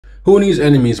Who needs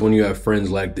enemies when you have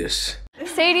friends like this?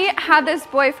 Sadie had this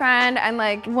boyfriend, and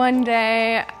like one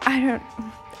day, I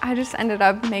just ended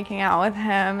up making out with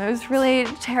him. It was really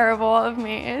terrible of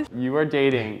me. You are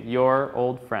dating your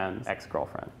old friend's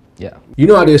ex-girlfriend. Yeah. You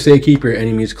know how they say keep your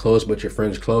enemies close but your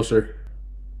friends closer?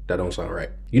 That don't sound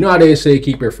right. You know how they say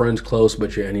keep your friends close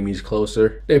but your enemies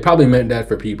closer? They probably meant that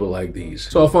for people like these.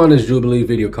 So I found this Jubilee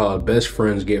video called Best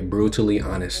Friends Get Brutally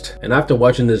Honest. And after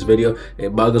watching this video,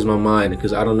 it boggles my mind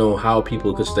because I don't know how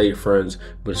people could stay friends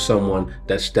with someone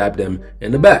that stabbed them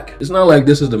in the back. It's not like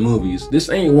this is the movies. This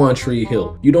ain't One Tree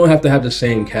Hill. You don't have to have the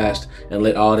same cast and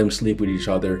let all of them sleep with each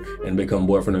other and become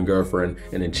boyfriend and girlfriend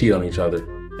and then cheat on each other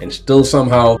and still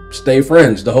somehow stay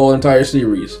friends the whole entire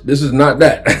series. This is not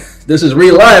that. This is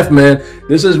real life, man.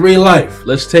 This is real life.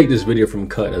 Let's take this video from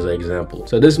Cut as an example.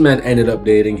 So this man ended up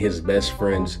dating his best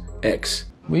friend's ex.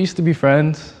 We used to be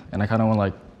friends, and I kind of want to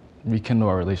like rekindle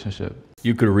our relationship.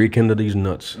 You could rekindle these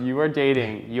nuts. You are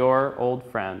dating your old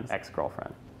friend's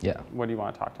ex-girlfriend. Yeah. What do you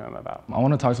want to talk to him about? I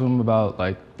want to talk to him about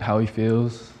like how he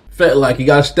feels. Felt like he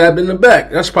got stabbed in the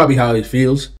back. That's probably how he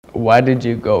feels. Why did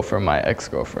you go for my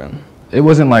ex-girlfriend? It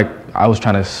wasn't like I was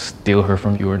trying to steal her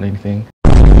from you or anything.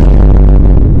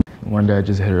 One day I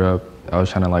just hit her up. I was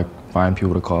trying to like find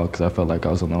people to call because I felt like I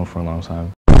was alone for a long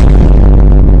time.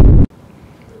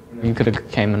 You could have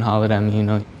came and hollered at me, you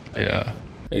know? Yeah.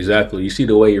 Exactly. You see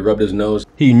the way he rubbed his nose?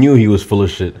 He knew he was full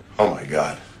of shit. Oh my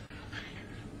God.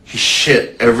 He's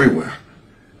shit everywhere.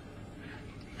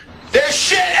 There's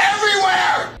shit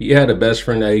everywhere! He had a best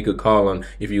friend that he could call on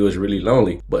if he was really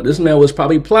lonely. But this man was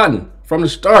probably plotting from the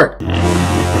start.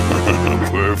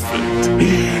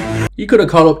 Perfect. He could have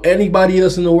called up anybody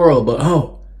else in the world, but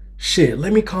oh, shit,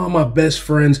 let me call my best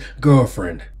friend's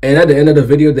girlfriend. And at the end of the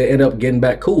video, they end up getting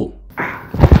back cool.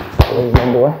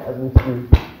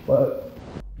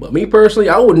 But me personally,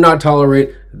 I would not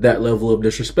tolerate that level of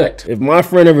disrespect. If my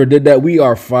friend ever did that, we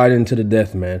are fighting to the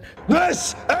death, man.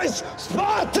 This is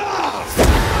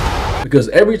Sparta! Because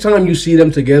every time you see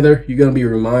them together, you're gonna be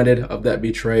reminded of that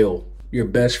betrayal. Your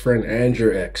best friend and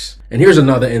your ex. And here's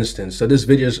another instance. So this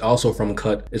video is also from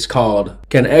Cut. It's called,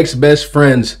 Can Ex-Best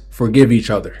Friends Forgive Each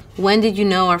Other? When did you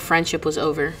know our friendship was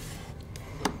over?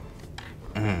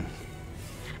 Oh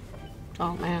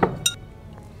man.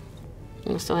 You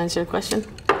wanna still answer the question?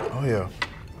 Oh yeah.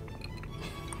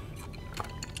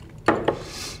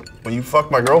 When you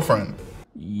fucked my girlfriend.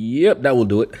 Yep, that will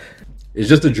do it. It's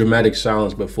just a dramatic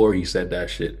silence before he said that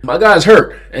shit. My guy's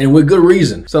hurt, and with good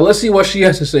reason. So let's see what she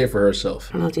has to say for herself.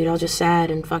 I don't know, dude, I was just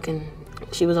sad and fucking,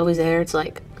 she was always there. It's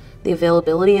like the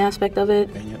availability aspect of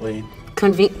it. Conveniently.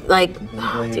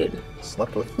 Dude.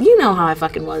 Slept with. You know how I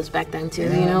fucking was back then too,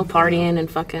 you know, partying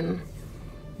and fucking,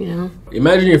 you know.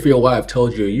 Imagine if your wife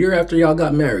told you a year after y'all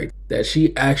got married that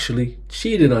she actually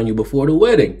cheated on you before the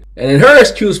wedding. And then her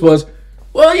excuse was,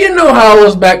 well, you know how I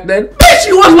was back then. Bitch,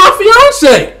 you was my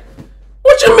fiance!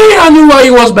 What you mean I knew how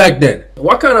he was back then?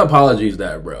 What kind of apology is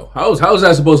that, bro? How is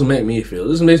that supposed to make me feel?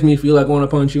 This makes me feel like I want to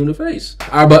punch you in the face.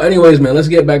 All right, but anyways, man, let's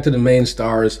get back to the main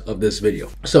stars of this video.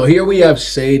 So here we have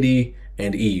Sadie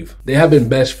and Eve. They have been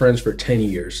best friends for 10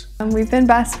 years. We've been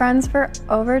best friends for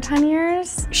over 10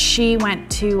 years. She went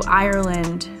to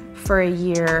Ireland for a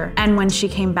year, and when she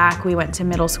came back, we went to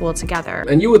middle school together.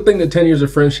 And you would think that 10 years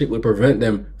of friendship would prevent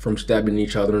them from stabbing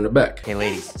each other in the back. Okay,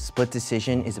 ladies, split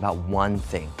decision is about one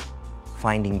thing: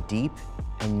 finding deep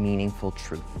and meaningful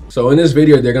truth. So in this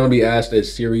video, they're going to be asked a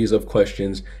series of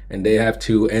questions, and they have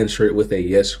to answer it with a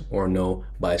yes or no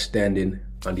by standing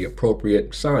on the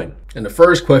appropriate sign. And the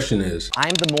first question is,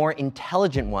 I'm the more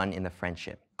intelligent one in the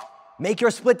friendship. Make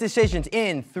your split decisions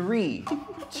in 3,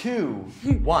 2,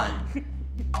 1.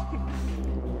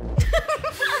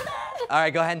 All right,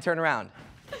 go ahead and turn around.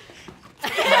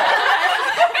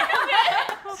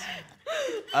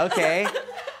 Okay.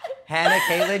 Hannah,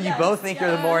 Caitlin, you both think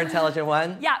you're the more intelligent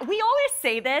one? Yeah, we always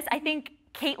say this. I think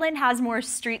Caitlin has more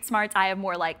street smarts. I have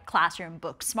more like classroom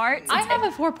book smarts. I have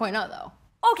a 4.0 though.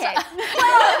 Okay.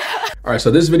 all right, so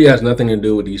this video has nothing to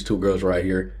do with these two girls right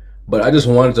here, but I just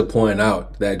wanted to point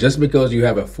out that just because you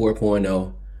have a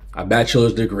 4.0, a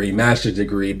bachelor's degree, master's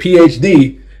degree,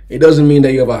 PhD, it doesn't mean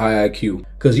that you have a high IQ,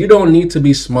 because you don't need to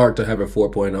be smart to have a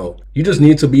 4.0. You just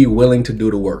need to be willing to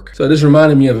do the work. So this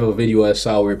reminded me of a video I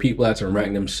saw where people had to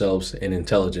rank themselves in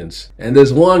intelligence. And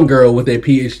this one girl with a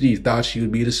PhD thought she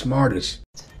would be the smartest.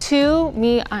 To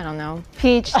me, I don't know,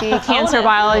 PhD, cancer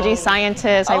biology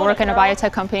scientist. I work in a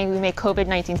biotech company. We make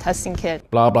COVID-19 testing kit.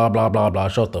 Blah, blah, blah, blah, blah.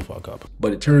 Shut the fuck up.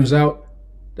 But it turns out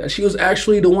that she was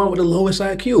actually the one with the lowest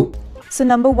IQ. So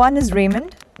number 1 is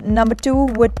Raymond. Number 2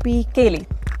 would be Kaylee.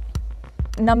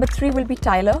 Number 3 will be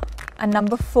Tyler. and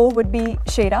number 4 would be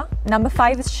Shera. Number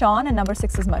 5 is Sean, and number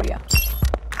 6 is Maria.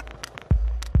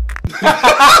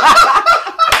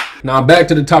 Now back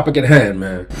to the topic at hand,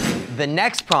 man. The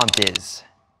next prompt is,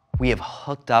 we have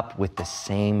hooked up with the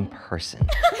same person.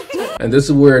 And this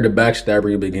is where the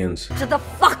backstabbery begins. To the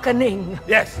fucking.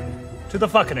 Yes, to the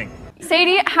fucking.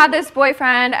 Sadie had this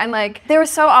boyfriend and like they were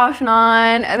so off and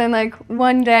on, and then like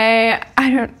one day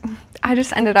I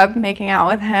just ended up making out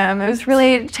with him. It was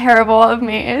really terrible of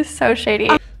me. It was so shady.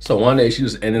 So one day she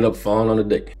just ended up falling on the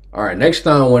dick. All right, next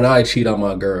time when I cheat on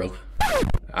my girl,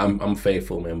 I'm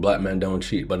faithful, man. Black men don't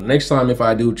cheat. But next time if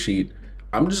I do cheat,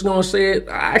 I'm just gonna say it.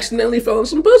 I accidentally fell in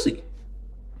some pussy.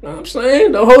 You know what I'm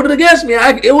saying? Don't hold it against me.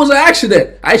 It was an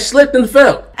accident. I slipped and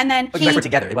fell. And then But you guys were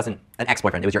together. It wasn't an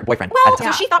ex-boyfriend. It was your boyfriend. Well, at the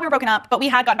time. so she thought we were broken up, but we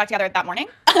had gotten back together that morning.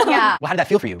 Yeah. Well, how did that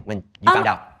feel for you when you found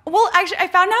out? Well, actually, I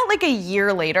found out like a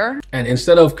year later. And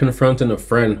instead of confronting a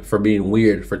friend for being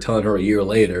weird for telling her a year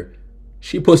later,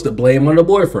 she puts the blame on the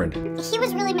boyfriend. He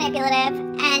was really manipulative,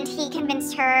 and he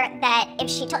convinced her that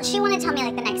if she wanted to tell me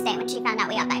like the next day when she found out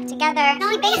we got back together.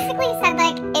 He basically said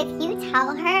like, if you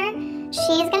tell her,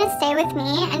 she's gonna stay with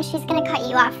me and she's gonna cut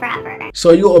you off forever.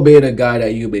 So you obeyed a guy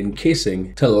that you've been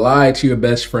kissing to lie to your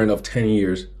best friend of 10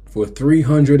 years for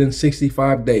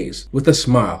 365 days with a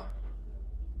smile.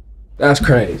 That's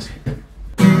crazy.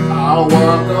 I walk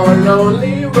on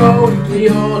lonely road, the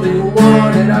only one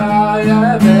that I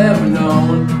have ever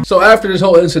known. So after this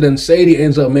whole incident, Sadie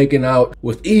ends up making out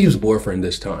with Eve's boyfriend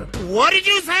this time. What did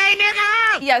you say,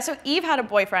 nigga? Yeah, so Eve had a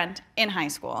boyfriend in high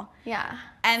school. Yeah.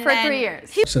 And For then 3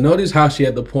 years. So notice how she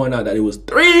had to point out that it was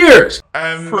 3 years.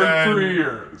 And for 3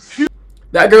 years.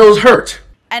 That girl's hurt.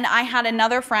 And I had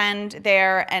another friend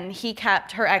there, and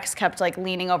her ex kept like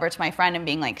leaning over to my friend and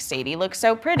being like, Sadie looks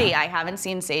so pretty. I haven't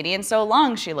seen Sadie in so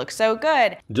long. She looks so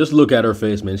good. Just look at her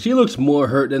face, man. She looks more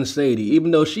hurt than Sadie,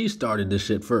 even though she started this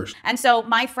shit first. And so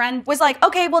my friend was like,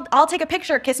 okay, well, I'll take a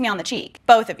picture, kiss me on the cheek,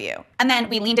 both of you. And then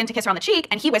we leaned in to kiss her on the cheek,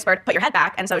 and he whispered, put your head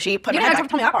back. And so she put her head back.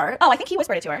 Tell me that part. Oh, I think he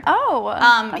whispered it to her. Oh,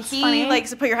 he funny.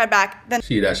 likes to put your head back. Then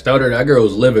See that stutter? That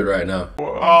girl's livid right now.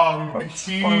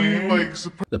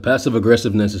 The passive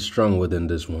aggressiveness is strong within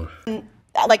this one.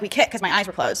 like we kissed because my eyes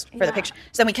were closed for the picture.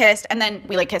 So then we kissed, and then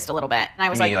we like kissed a little bit, and I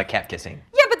was You mean like, you like kept kissing?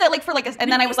 yeah, but then like for like,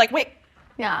 and then I was like, wait,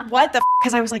 yeah, what the?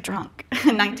 Because I was like drunk,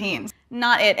 19,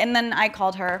 not it. And then I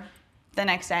called her the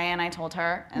next day, and I told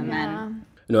her, and then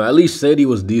You know, at least Sadie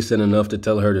was decent enough to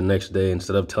tell her the next day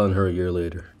instead of telling her a year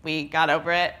later. we got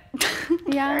over it.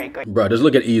 Yeah. Very quickly. Bro, just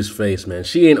look at Eve's face, man.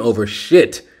 She ain't over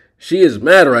shit. She is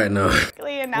mad right now.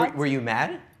 And now Were you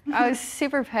mad? I was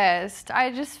super pissed.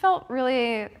 I just felt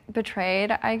really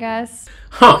betrayed, I guess.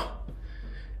 Huh.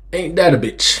 Ain't that a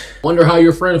bitch? Wonder how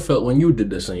your friend felt when you did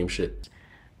the same shit.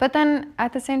 But then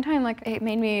at the same time, like, it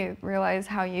made me realize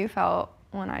how you felt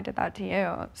when I did that to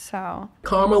you, so.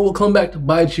 Karma will come back to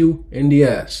bite you in the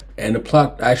ass. And the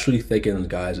plot actually thickens,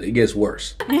 guys. It gets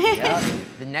worse. Yeah.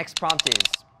 The next prompt is,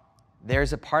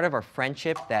 there's a part of our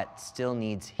friendship that still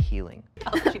needs healing.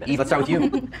 Eve, let's start with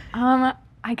you.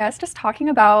 I guess just talking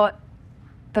about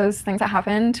those things that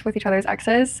happened with each other's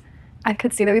exes, I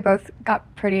could see that we both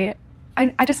got pretty,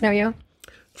 I just know you.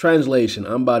 Translation,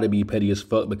 I'm about to be petty as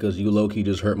fuck because you low-key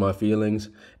just hurt my feelings,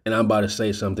 and I'm about to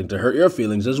say something to hurt your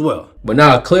feelings as well. But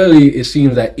now, clearly, it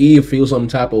seems that Eve feels some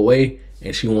type of way,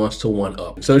 and she wants to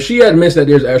one-up. So she admits that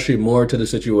there's actually more to the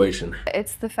situation.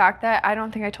 It's the fact that I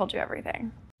don't think I told you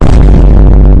everything.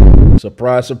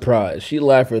 Surprise, surprise. She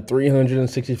lied for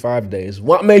 365 days.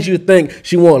 What makes you think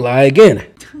she won't lie again?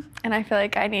 And I feel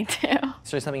like I need to.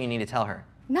 So there's something you need to tell her.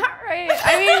 Not right.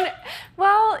 I mean,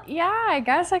 well, yeah, I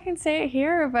guess I can say it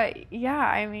here, but yeah,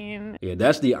 I mean. Yeah,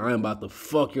 that's the I'm about to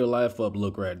fuck your life up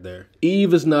look right there.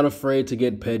 Eve is not afraid to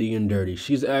get petty and dirty.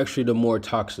 She's actually the more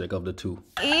toxic of the two.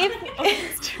 Eve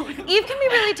can be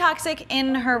really toxic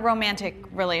in her romantic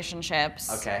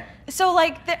relationships. Okay. So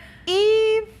like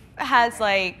Eve has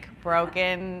like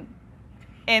broken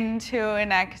into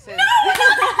an ex's.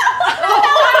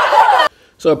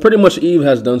 So pretty much Eve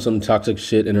has done some toxic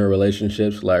shit in her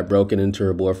relationships, like broken into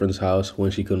her boyfriend's house when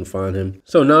she couldn't find him.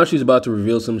 So now she's about to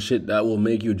reveal some shit that will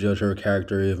make you judge her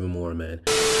character even more, man.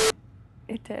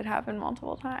 It did happen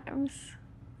multiple times.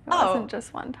 It wasn't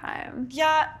just one time.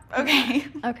 Yeah, okay.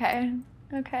 Okay,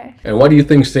 okay. And what do you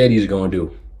think Sadie's gonna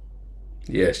do?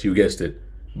 Yes, you guessed it.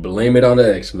 Blame it on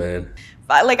the ex, man.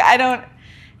 But like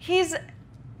he's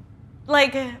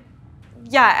like,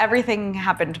 yeah, everything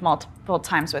happened multiple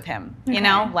times with him, you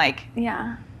know? Like,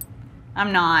 yeah.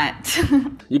 I'm not.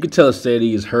 You could tell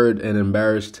Sadie is hurt and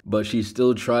embarrassed, but she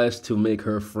still tries to make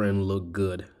her friend look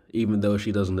good, even though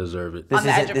she doesn't deserve it. This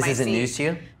isn't news to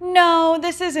you? No,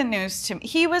 this isn't news to me.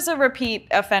 He was a repeat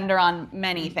offender on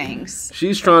many things.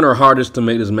 She's trying her hardest to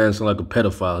make this man sound like a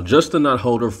pedophile just to not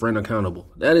hold her friend accountable.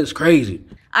 That is crazy.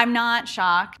 I'm not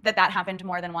shocked that that happened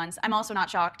more than once. I'm also not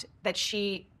shocked that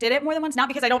she did it more than once. Not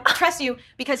because I don't trust you,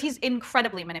 because he's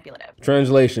incredibly manipulative.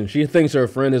 Translation, she thinks her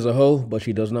friend is a hoe, but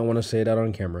she does not want to say that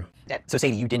on camera. So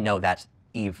Sadie, you didn't know that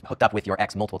Eve hooked up with your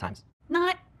ex multiple times?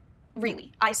 Not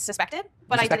really. I suspected,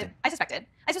 but I didn't. I suspected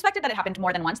that it happened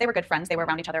more than once. They were good friends. They were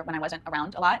around each other when I wasn't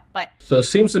around a lot, but... So it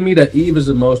seems to me that Eve is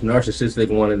the most narcissistic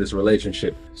one in this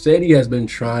relationship. Sadie has been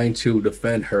trying to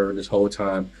defend her this whole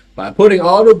time by putting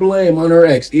all the blame on her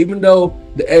ex, even though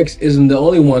the ex isn't the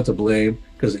only one to blame,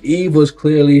 because Eve was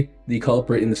clearly the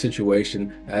culprit in the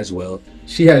situation as well.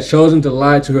 She had chosen to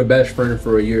lie to her best friend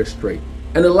for a year straight.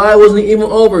 And the lie wasn't even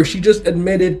over. She just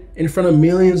admitted in front of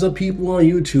millions of people on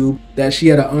YouTube that she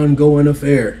had an ongoing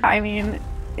affair. I mean,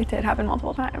 it did happen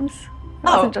multiple times. It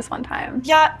wasn't just one time.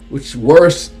 Yeah. Which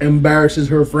worse embarrasses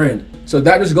her friend. So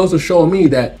that just goes to show me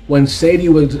that when Sadie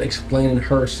was explaining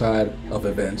her side of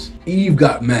events, Eve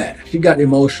got mad. She got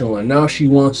emotional, and now she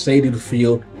wants Sadie to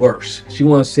feel worse. She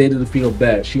wants Sadie to feel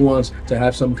bad. She wants to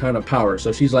have some kind of power.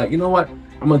 So she's like, you know what?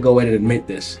 I'm gonna go ahead and admit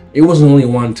this. It wasn't only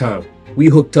one time. We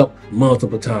hooked up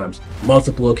multiple times,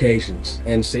 multiple occasions,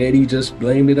 and Sadie just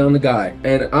blamed it on the guy.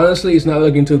 And honestly, it's not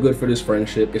looking too good for this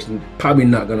friendship. It's probably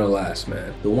not gonna last,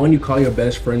 man. The one you call your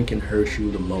best friend can hurt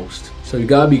you the most. So you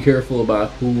gotta be careful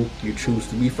about who you choose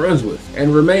to be friends with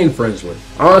and remain friends with.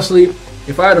 Honestly,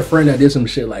 if I had a friend that did some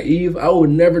shit like Eve, I would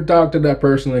never talk to that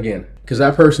person again. Because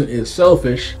that person is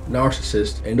selfish,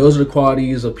 narcissist, and those are the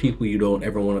qualities of people you don't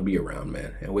ever want to be around,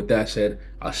 man. And with that said,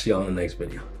 I'll see y'all in the next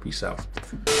video. Peace out.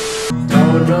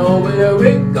 Don't know where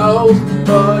it goes,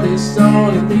 but it's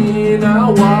only me and I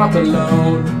walk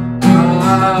alone.